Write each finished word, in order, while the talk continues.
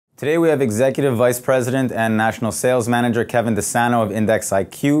Today we have Executive Vice President and National Sales Manager Kevin DiSano of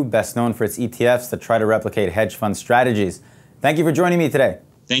IndexIQ, best known for its ETFs that try to replicate hedge fund strategies. Thank you for joining me today.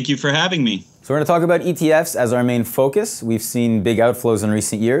 Thank you for having me. So we're going to talk about ETFs as our main focus. We've seen big outflows in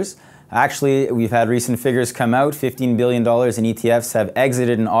recent years. Actually, we've had recent figures come out. $15 billion in ETFs have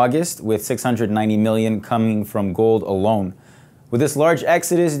exited in August, with $690 million coming from gold alone. With this large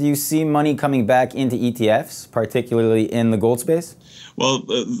exodus, do you see money coming back into ETFs, particularly in the gold space? Well,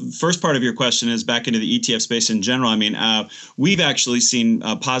 first part of your question is back into the ETF space in general. I mean, we've actually seen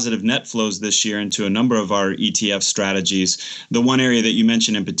positive net flows this year into a number of our ETF strategies. The one area that you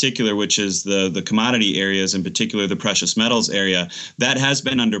mentioned in particular, which is the commodity areas, in particular the precious metals area, that has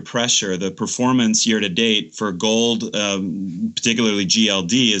been under pressure. The performance year to date for gold, particularly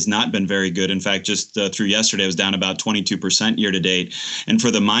GLD, has not been very good. In fact, just through yesterday, it was down about 22% year to date. And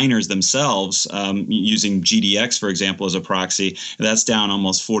for the miners themselves, using GDX, for example, as a proxy, that's down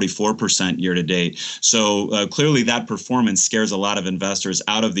almost 44% year to date. So clearly that performance scares a lot of investors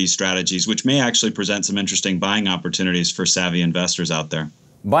out of these strategies, which may actually present some interesting buying opportunities for savvy investors out there.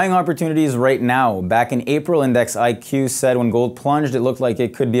 Buying opportunities right now. Back in April, IndexIQ said when gold plunged, it looked like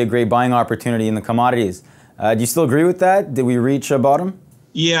it could be a great buying opportunity in the commodities. Do you still agree with that? Did we reach a bottom?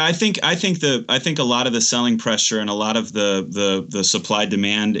 Yeah, I think a lot of the selling pressure and a lot of the supply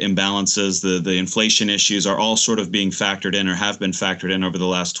demand imbalances, the inflation issues are all sort of being factored in or have been factored in over the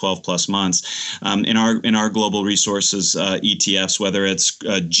last 12 plus months. In our global resources ETFs, whether it's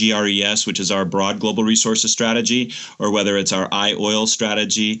GRES, which is our broad global resources strategy, or whether it's our oil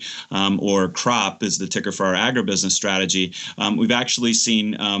strategy, or CROP is the ticker for our agribusiness strategy, we've actually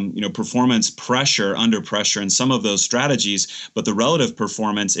seen performance pressure, under pressure in some of those strategies, but the relative performance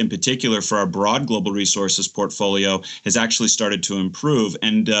in particular for our broad global resources portfolio has actually started to improve.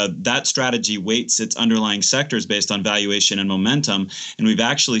 And that strategy weights its underlying sectors based on valuation and momentum. And we've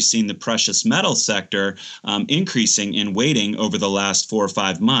actually seen the precious metal sector increasing in weighting over the last 4 or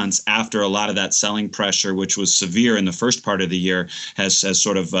 5 months after a lot of that selling pressure, which was severe in the first part of the year, has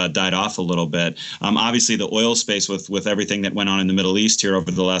sort of died off a little bit. Obviously, the oil space with everything that went on in the Middle East here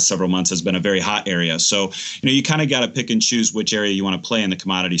over the last several months has been a very hot area. So, you kind of got to pick and choose which area you want to play in the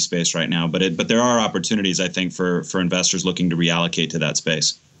commodity space right now, but there are opportunities, I think, for investors looking to reallocate to that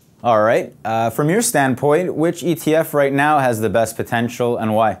space. All right. From your standpoint, which ETF right now has the best potential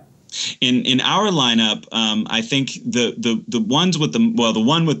and why? In our lineup, I think the one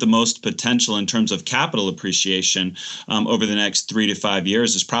with the most potential in terms of capital appreciation over the next 3 to 5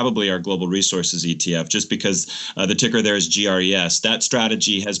 years is probably our global resources ETF, just because the ticker there is GRES. That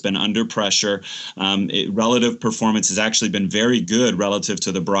strategy has been under pressure. Relative performance has actually been very good relative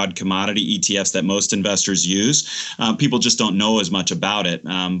to the broad commodity ETFs that most investors use. People just don't know as much about it.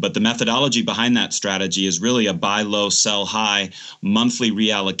 But the methodology behind that strategy is really a buy low, sell high monthly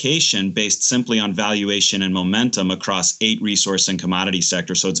reallocation based simply on valuation and momentum across 8 resource and commodity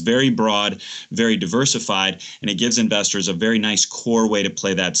sectors. So it's very broad, very diversified, and it gives investors a very nice core way to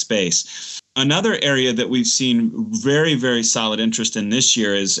play that space. Another area that we've seen very, very solid interest in this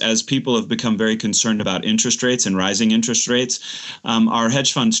year is, as people have become very concerned about interest rates and rising interest rates, our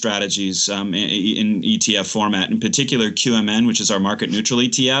hedge fund strategies in ETF format, in particular QMN, which is our market neutral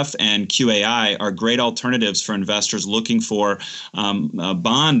ETF, and QAI are great alternatives for investors looking for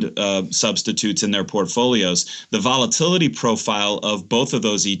bond substitutes in their portfolios. The volatility profile of both of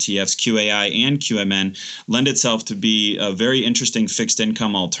those ETFs, QAI and QMN, lend itself to be very interesting fixed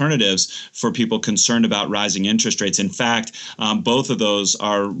income alternatives for people concerned about rising interest rates. In fact, both of those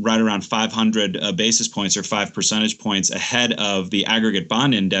are right around 500 basis points or 5 percentage points ahead of the aggregate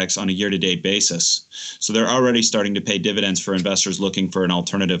bond index on a year-to-date basis. So they're already starting to pay dividends for investors looking for an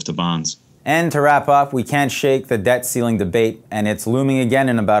alternative to bonds. And to wrap up, we can't shake the debt ceiling debate, and it's looming again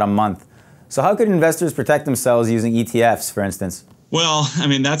in about a month. So how could investors protect themselves using ETFs, for instance? Well, I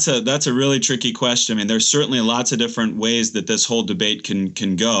mean, that's a really tricky question. I mean, there's certainly lots of different ways that this whole debate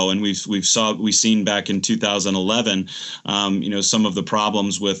can go, and we've seen back in 2011, some of the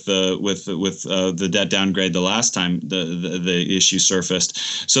problems with the debt downgrade the last time the issue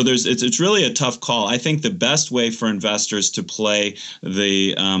surfaced. So it's really a tough call. I think the best way for investors to play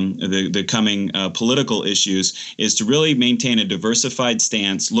the coming political issues is to really maintain a diversified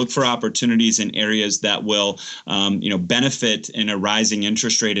stance, look for opportunities in areas that will benefit in a rising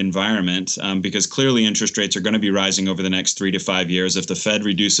interest rate environment, because clearly interest rates are going to be rising over the next 3 to 5 years. If the Fed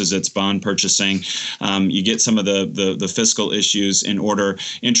reduces its bond purchasing, you get some of the fiscal issues in order.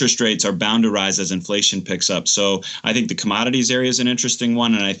 Interest rates are bound to rise as inflation picks up. So I think the commodities area is an interesting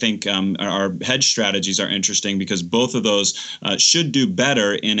one, and I think our hedge strategies are interesting because both of those should do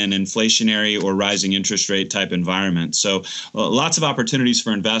better in an inflationary or rising interest rate type environment. So lots of opportunities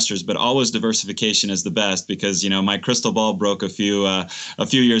for investors, but always diversification is the best because, you know, my crystal ball broke a few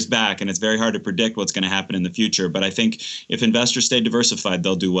years back, and it's very hard to predict what's going to happen in the future. But I think if investors stay diversified,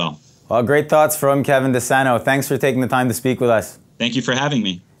 they'll do well. Well, great thoughts from Kevin DiSano. Thanks for taking the time to speak with us. Thank you for having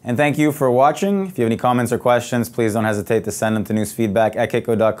me. And thank you for watching. If you have any comments or questions, please don't hesitate to send them to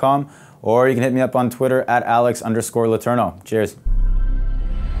newsfeedback@kitco.com, or you can hit me up on Twitter at Alex_Letourneau. Cheers.